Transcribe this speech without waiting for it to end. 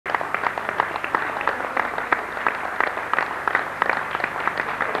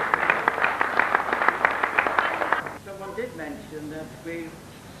We're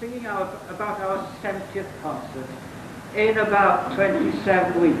singing about our 70th concert in about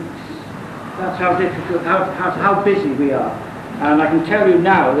 27 weeks. That's how difficult, how busy we are. And I can tell you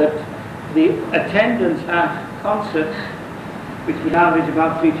now that the attendance at concerts, which would average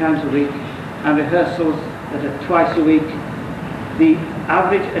about 3 times a week, and rehearsals that are twice a week, the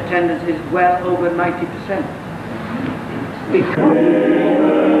average attendance is well over 90%.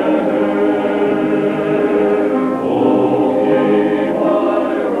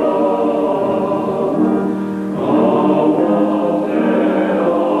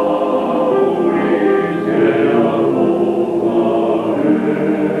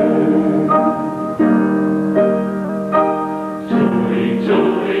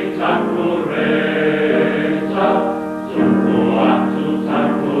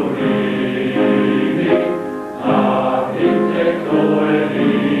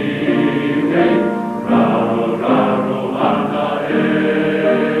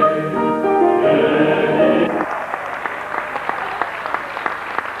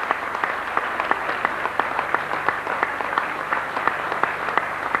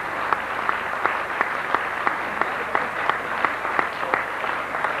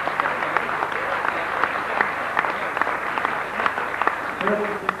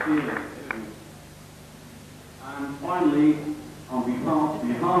 And finally, on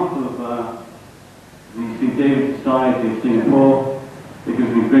behalf of the St. David Society of Singapore, it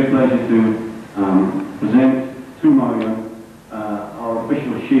gives me great pleasure to present to Marion our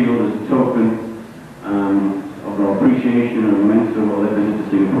official shield as a token of our appreciation and memento of their visit to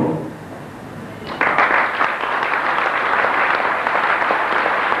Singapore.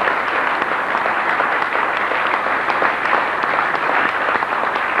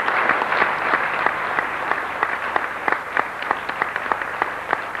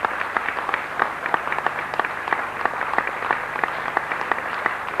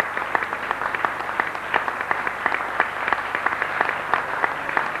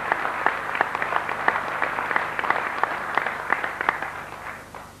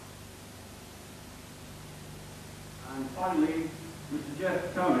 And finally, Mr. Jeff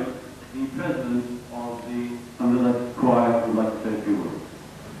Thomas, the President of the Llanddulas Choir, would like to say a few words.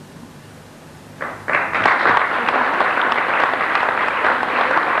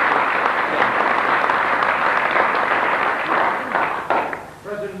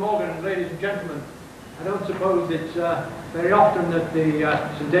 President Morgan, ladies and gentlemen, I don't suppose it's very often that the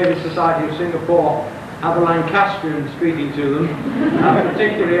St. David Society of Singapore have a Lancastrian speaking to them,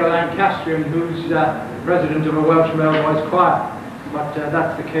 particularly a Lancastrian who's president of a Welsh male voice choir, but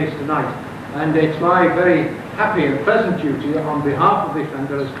that's the case tonight. And it's my very happy and pleasant duty on behalf of the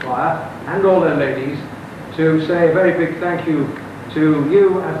Llanddulas choir and all their ladies to say a very big thank you to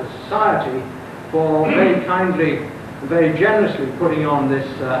you as a society for very kindly and very generously putting on this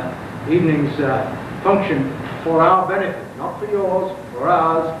evening's function for our benefit, not for yours, for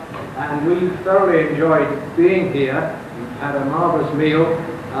ours. And we thoroughly enjoyed being here. We've had a marvellous meal.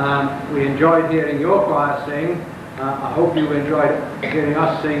 We enjoyed hearing your choir sing. I hope you enjoyed hearing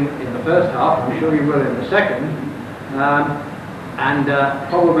us sing in the first half. I'm sure you will in the second. And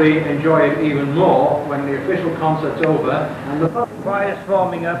probably enjoy it even more when the official concert's over and the choir is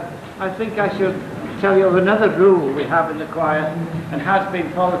forming up. I think I should tell you of another rule we have in the choir, and has been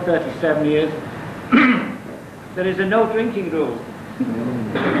for the 37 years. There is a no drinking rule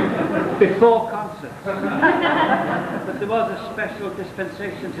before concerts. But there was a special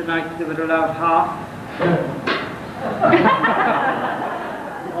dispensation tonight. They were allowed half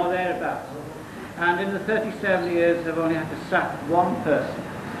or thereabouts. And in the 37 years I've only had to sack one person,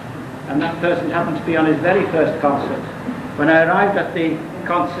 and that person happened to be on his very first concert. When I arrived at the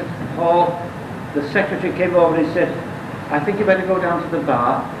concert hall, the secretary came over and he said, "I think you better go down to the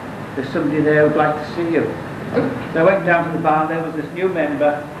bar. There's somebody there who'd like to see you." So I went down to the bar, and there was this new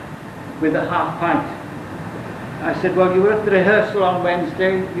member with a half pint. I said, "Well, you were at the rehearsal on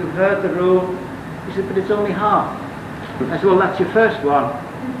Wednesday, you heard the rule." He said, "But it's only half." I said, "Well, that's your first one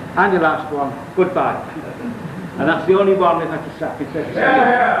and your last one. Goodbye." And that's the only one we've had to sack. He said,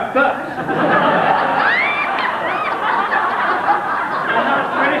 "Yeah. But I'm not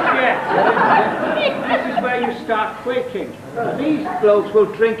finished yet. This is where you start quaking. These blokes will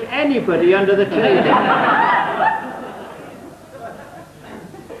drink anybody under the table."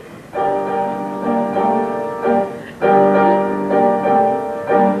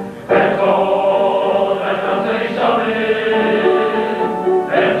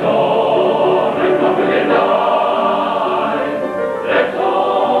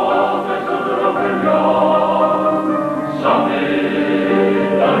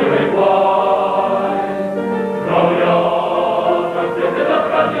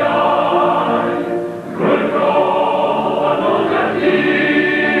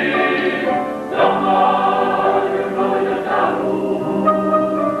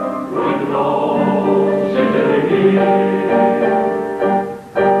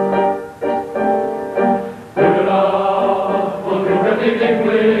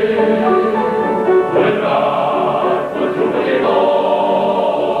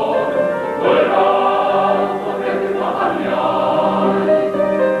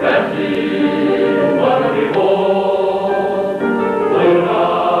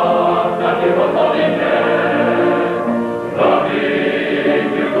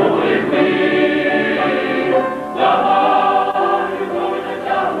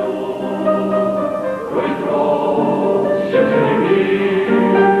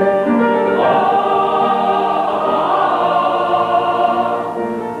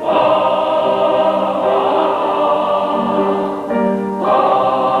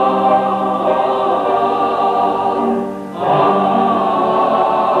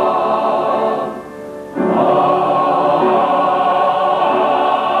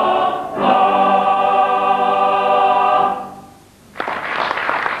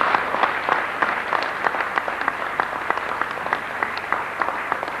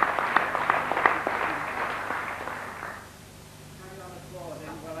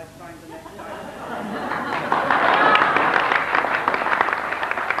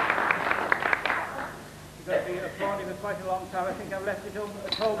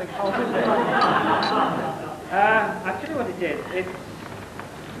 holding on, is it? I'll tell you what it is.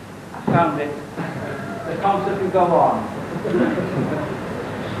 I found it. The concert will go on.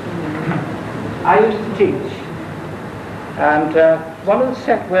 I used to teach, and one of the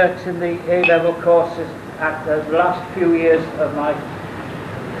set works in the A-level courses at the last few years of my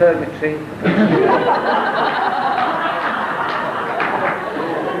purgatory.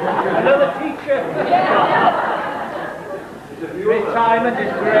 Another teacher. Retirement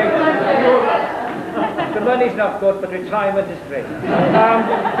is great. The money's not good, but retirement is great.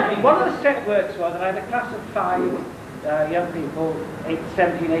 One of the set works was I had a class of 5 young people,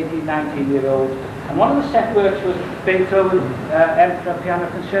 17, 18, 19-year-olds, and one of the set works was Beethoven's Emperor Piano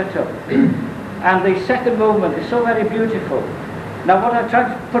Concerto. And the second movement is so very beautiful. Now what I'm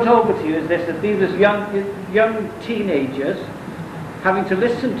trying to put over to you is this, that these was young teenagers having to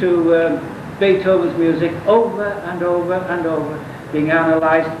listen to Beethoven's music over and over and over, being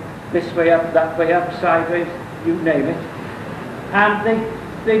analysed this way up, that way up, sideways, you name it. And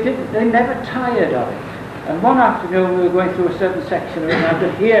they never tired of it. And one afternoon we were going through a certain section of it, and I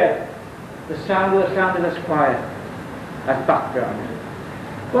could hear the sound of the choir as background.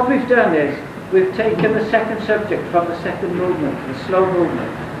 What we've done is we've taken the second subject from the second movement, the slow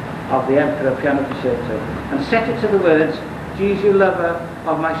movement of the Emperor Piano Concerto, and set it to the words, "Jesus, lover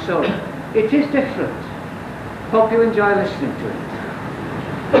of my soul." It is different. Hope you enjoy listening to it.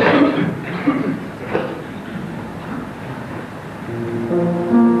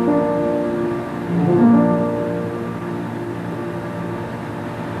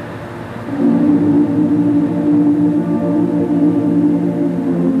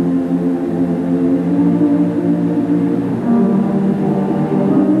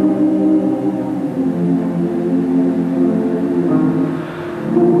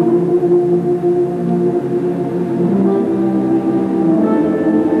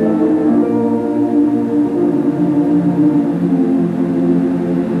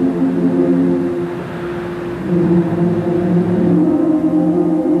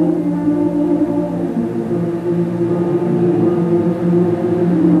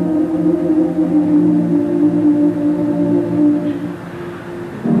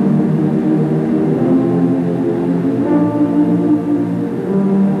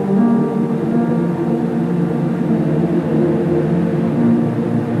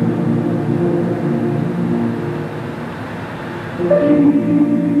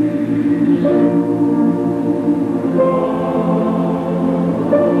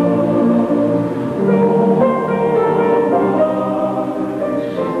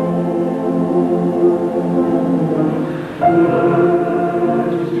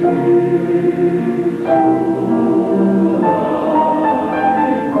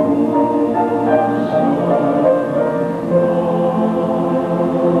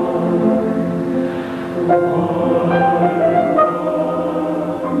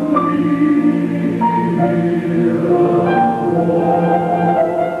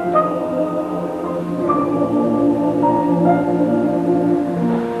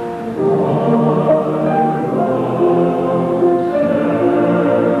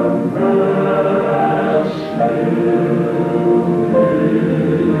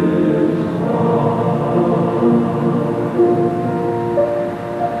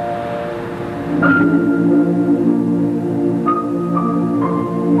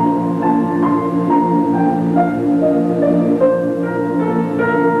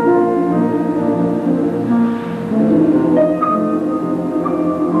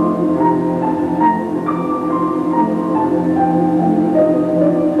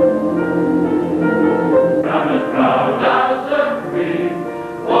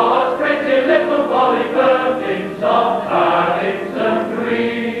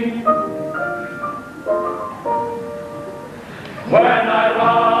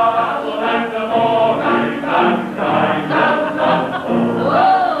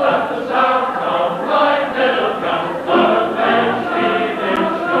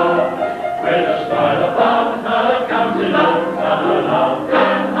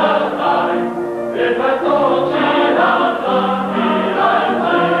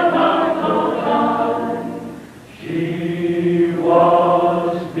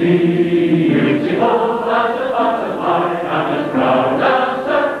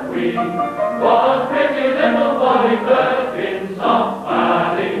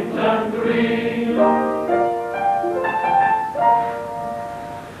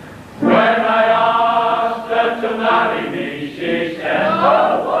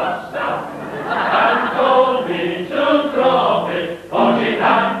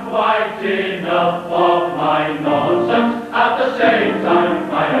 Enough of my nonsense at the same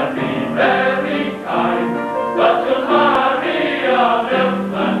time.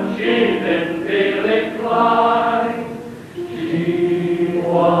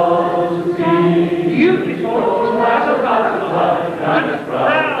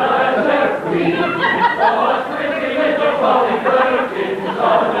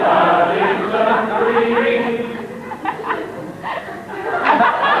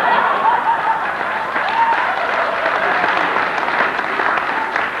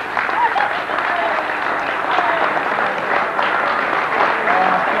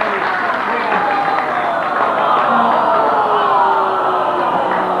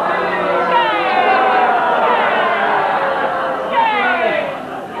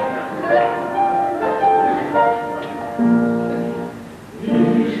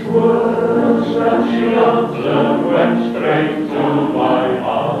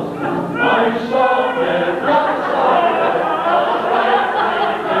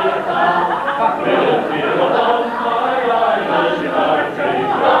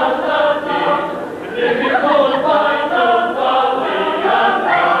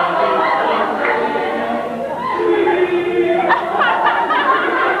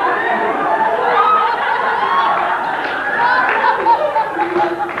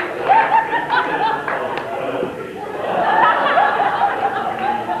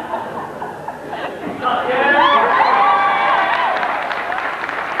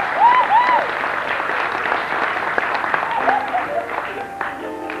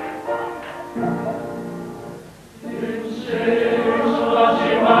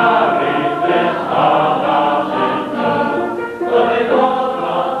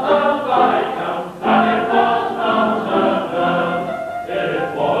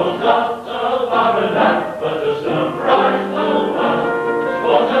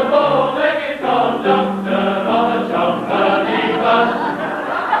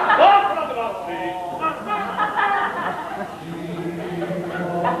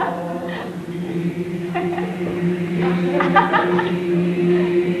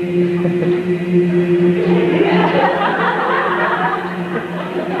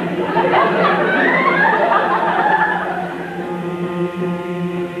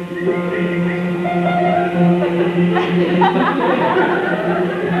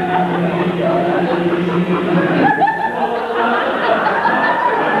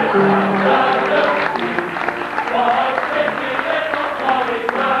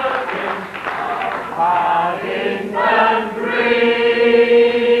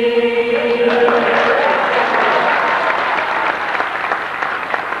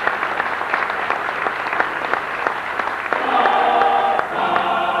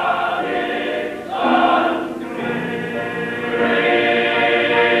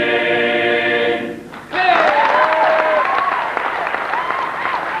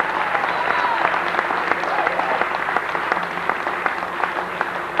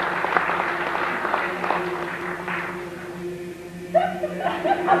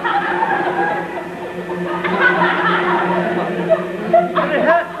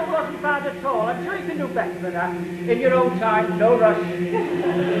 In your own time, no rush.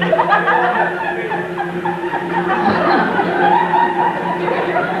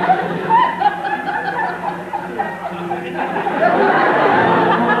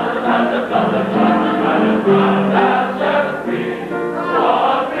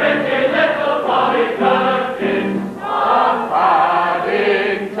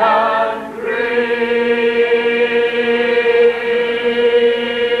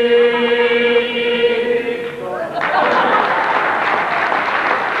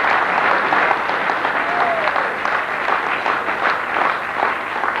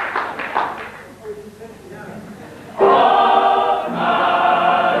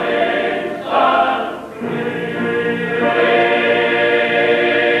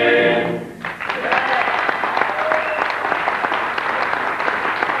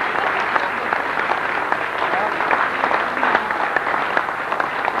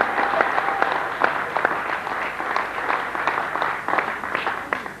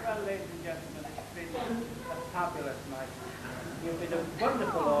 You've been a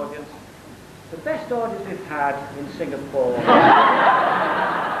wonderful audience, the best audience we've had in Singapore.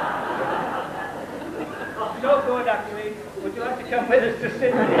 So good, actually. Would you like to come with us to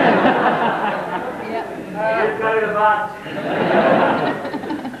Sydney?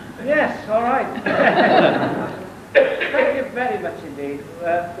 Yes, all right. Thank you very much indeed.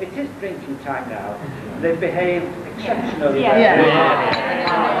 It is drinking time now. They've behaved exceptionally well.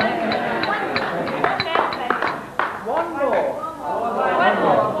 One more.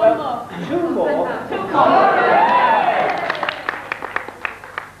 Two more.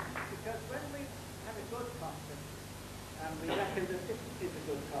 Because when we have a good concert, and we reckon that this is a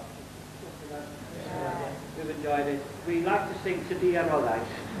good concert, we've enjoyed it, we like to sing To Thee Are All Right.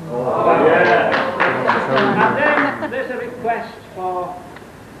 And then there's a request for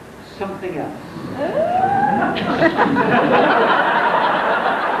something else.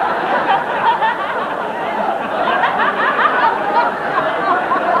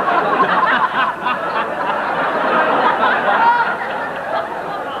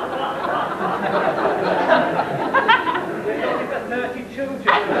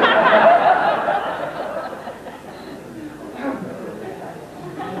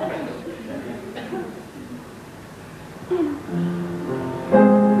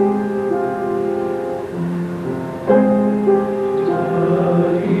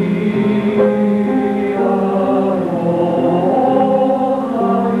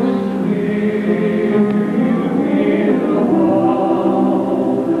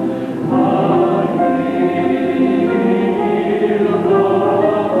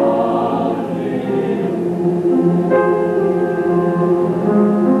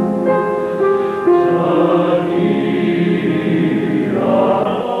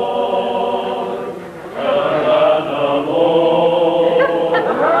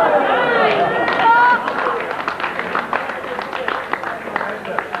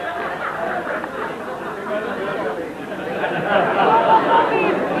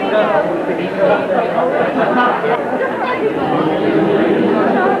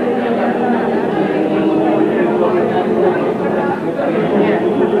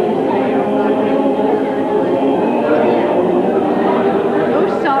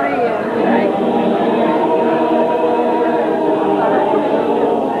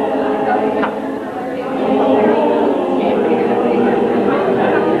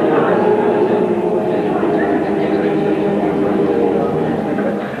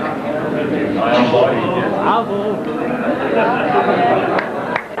 Bravo!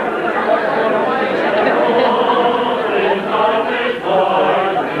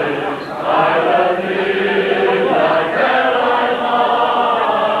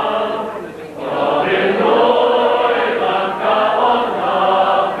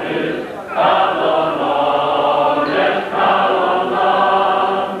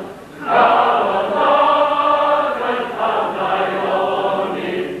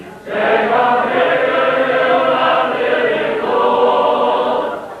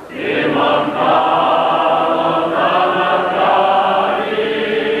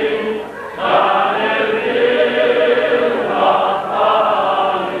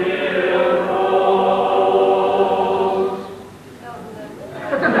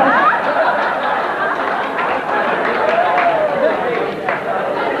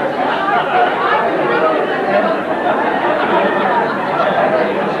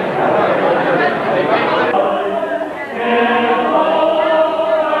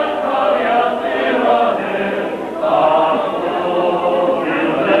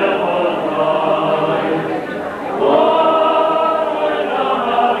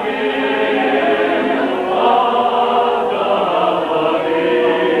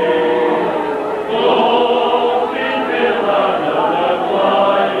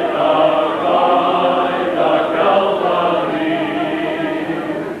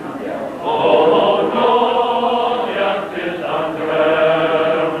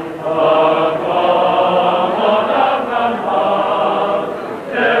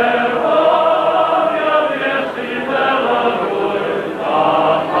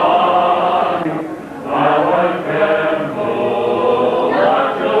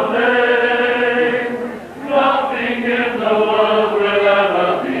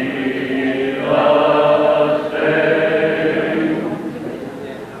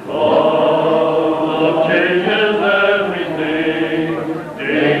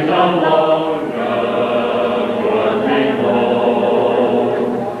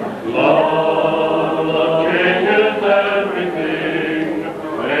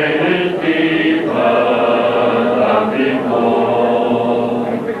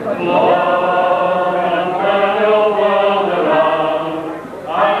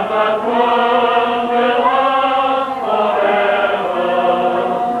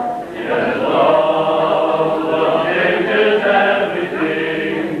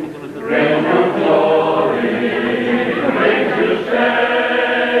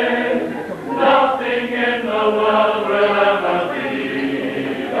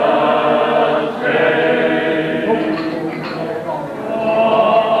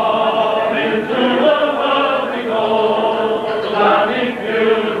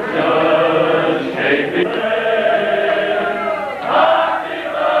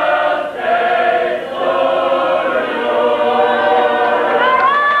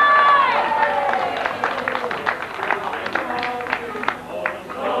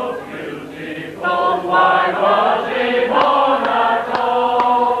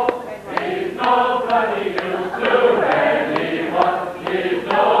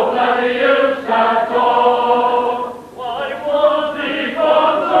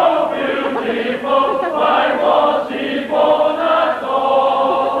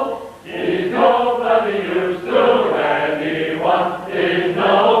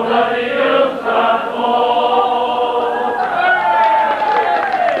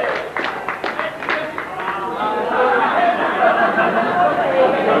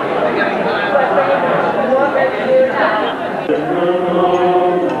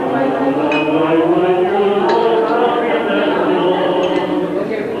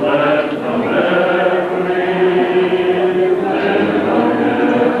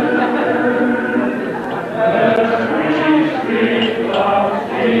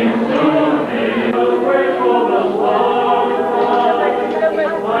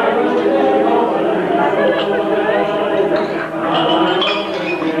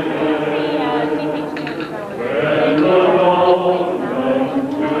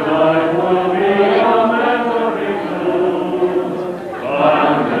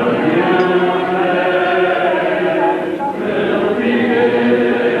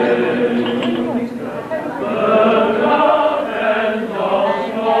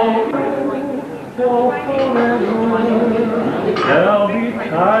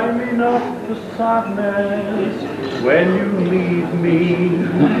 sadness when you leave me.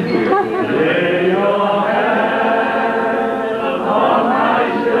 Lay your head upon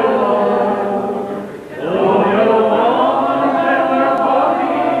my shoulder. Oh, your warm tender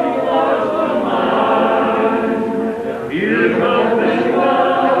body was to mine. Here comes the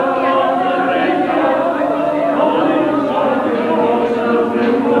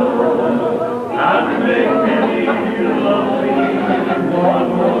and make me you love me one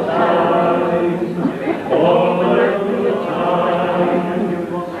more time, all the time,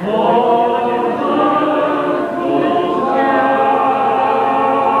 all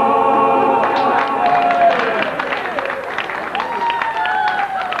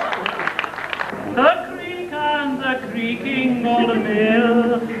the creak and the creaking of the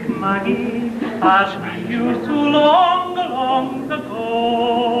mill, Maggie, as we used to long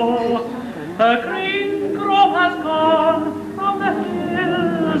ago. The green grove has gone from the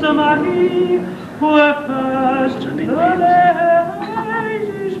hills, Maggie, where first the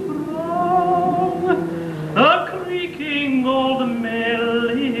daisy sprung. The creaking old mill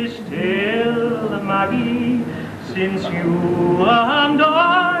is still, Maggie, since you and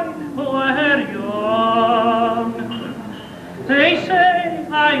I were young. They say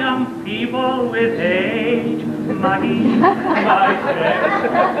I am feeble with age, Maggie, my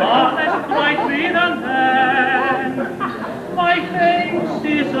friends are less sprightly than then. My face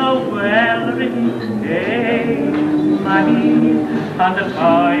is a well-written page, Maggie, and the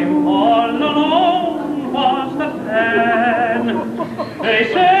time all alone was the pen. They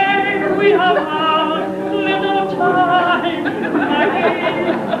say we have outlived our time,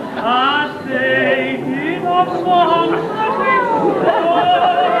 Maggie, as they did of songs that we